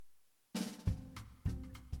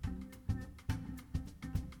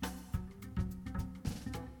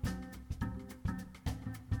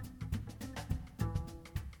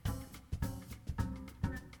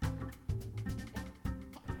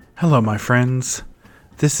Hello, my friends.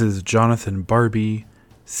 This is Jonathan Barbie,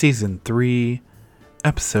 Season 3,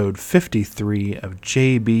 Episode 53 of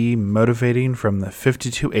JB Motivating from the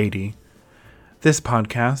 5280. This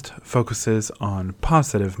podcast focuses on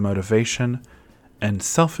positive motivation and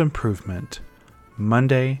self-improvement,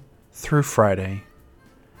 Monday through Friday.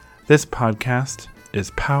 This podcast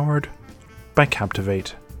is powered by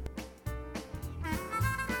Captivate.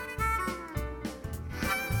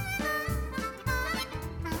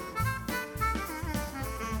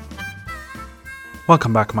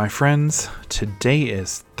 Welcome back, my friends. Today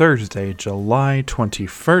is Thursday, July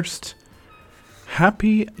 21st.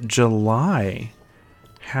 Happy July.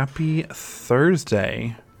 Happy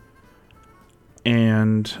Thursday.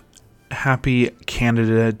 And happy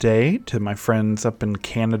Canada Day to my friends up in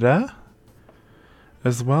Canada.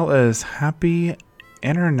 As well as happy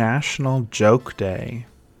International Joke Day.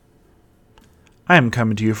 I am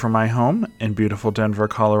coming to you from my home in beautiful Denver,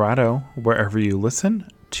 Colorado, wherever you listen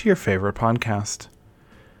to your favorite podcast.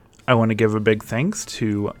 I want to give a big thanks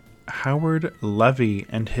to Howard Levy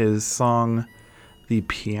and his song, The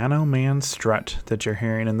Piano Man Strut, that you're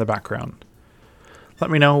hearing in the background.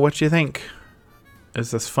 Let me know what you think,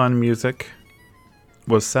 as this fun music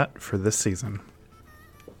was set for this season.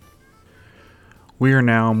 We are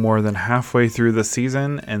now more than halfway through the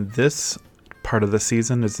season, and this part of the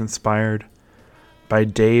season is inspired by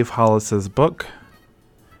Dave Hollis's book,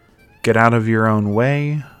 Get Out of Your Own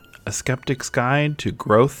Way, A Skeptic's Guide to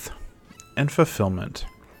Growth and Fulfillment.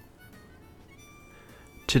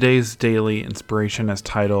 Today's daily inspiration is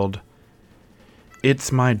titled,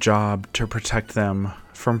 It's My Job to Protect Them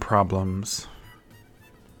from Problems.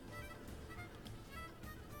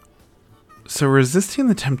 So resisting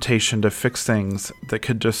the temptation to fix things that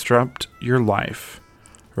could disrupt your life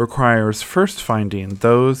requires first finding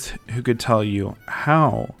those who could tell you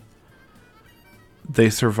how they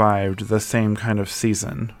survived the same kind of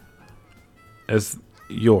season as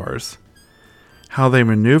yours, how they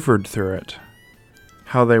maneuvered through it,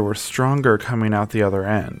 how they were stronger coming out the other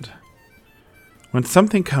end. When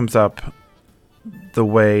something comes up the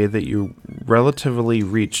way that you relatively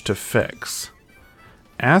reach to fix,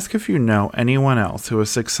 ask if you know anyone else who is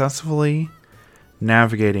successfully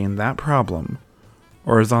navigating that problem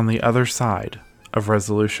or is on the other side of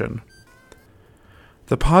resolution.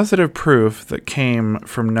 The positive proof that came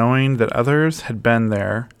from knowing that others had been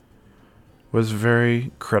there was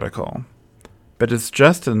very critical. But it's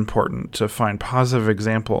just as important to find positive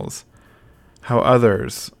examples how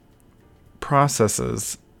others'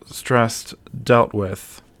 processes, stressed, dealt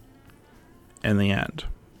with in the end.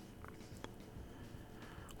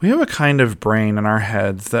 We have a kind of brain in our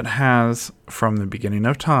heads that has, from the beginning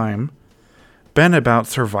of time, been about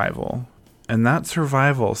survival, and that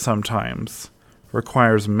survival sometimes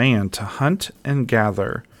requires man to hunt and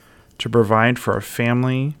gather to provide for a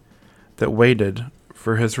family that waited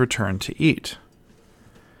for his return to eat.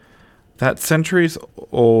 That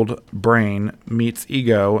centuries-old brain meets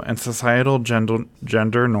ego and societal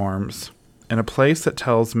gender norms in a place that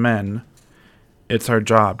tells men it's our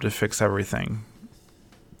job to fix everything.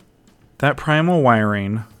 That primal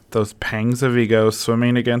wiring, those pangs of ego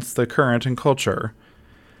swimming against the current in culture,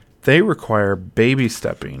 they require baby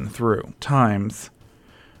stepping through times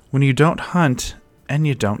when you don't hunt and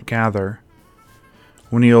you don't gather.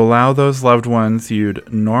 When you allow those loved ones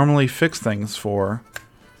you'd normally fix things for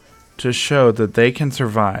to show that they can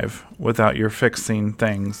survive without your fixing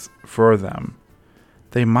things for them,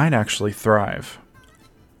 they might actually thrive.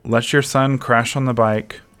 Let your son crash on the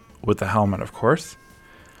bike, with a helmet of course.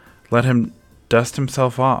 Let him dust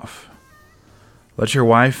himself off. Let your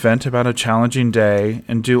wife vent about a challenging day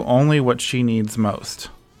and do only what she needs most.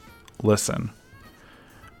 Listen.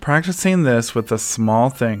 Practicing this with the small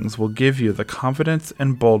things will give you the confidence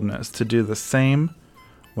and boldness to do the same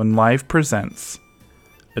when life presents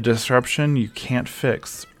a disruption you can't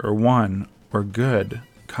fix, or one where good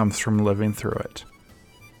comes from living through it.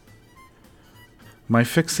 My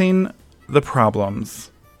fixing the problems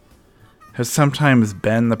has sometimes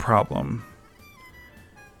been the problem.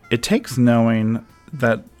 It takes knowing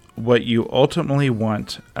that what you ultimately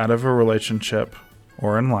want out of a relationship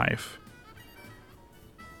or in life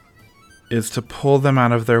is to pull them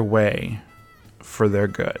out of their way for their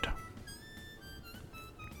good.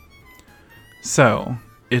 So,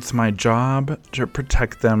 it's my job to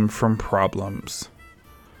protect them from problems.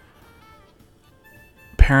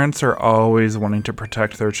 Parents are always wanting to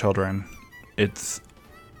protect their children. It's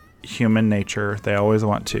human nature. They always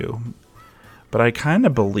want to. But I kind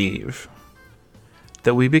of believe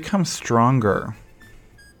that we become stronger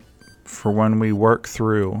for when we work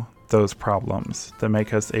through those problems that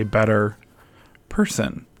make us a better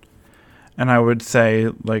person And I would say,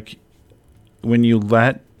 like, when you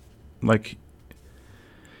let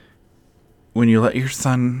your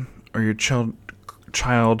son or your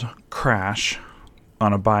child crash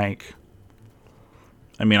on a bike.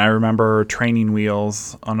 I mean, I remember training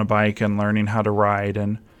wheels on a bike and learning how to ride,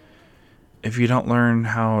 and if you don't learn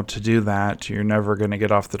how to do that, you're never going to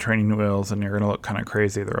get off the training wheels and you're going to look kind of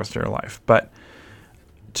crazy the rest of your life. But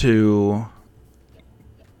to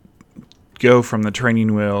go from the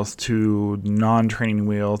training wheels to non-training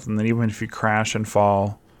wheels, and then even if you crash and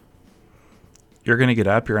fall, you're going to get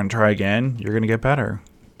up, you're going to try again, you're going to get better.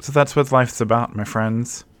 So that's what life's about, my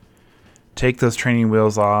friends. Take those training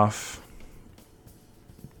wheels off.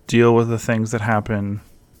 Deal with the things that happen.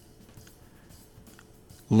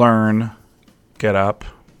 Learn. Get up.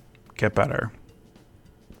 Get better.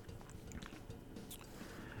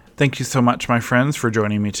 Thank you so much, my friends, for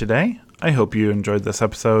joining me today. I hope you enjoyed this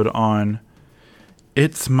episode on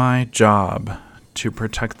It's My Job to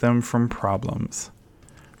Protect Them from Problems,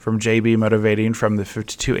 from JB Motivating from the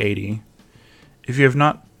 5280. If you have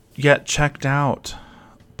not yet checked out,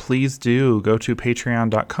 please do go to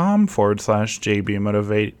patreon.com/JB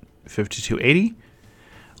Motivate 5280.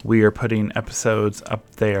 We are putting episodes up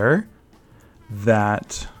there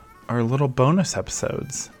that are little bonus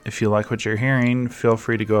episodes. If you like what you're hearing, feel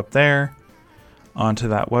free to go up there onto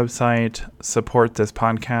that website, support this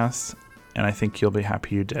podcast, and I think you'll be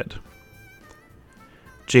happy you did.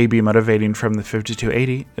 JB Motivating from the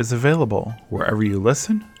 5280 is available wherever you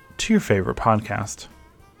listen to your favorite podcast.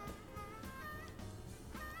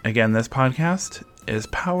 Again, this podcast is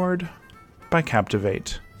powered by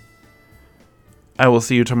Captivate. I will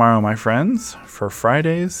see you tomorrow, my friends, for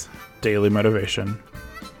Friday's Daily Motivation.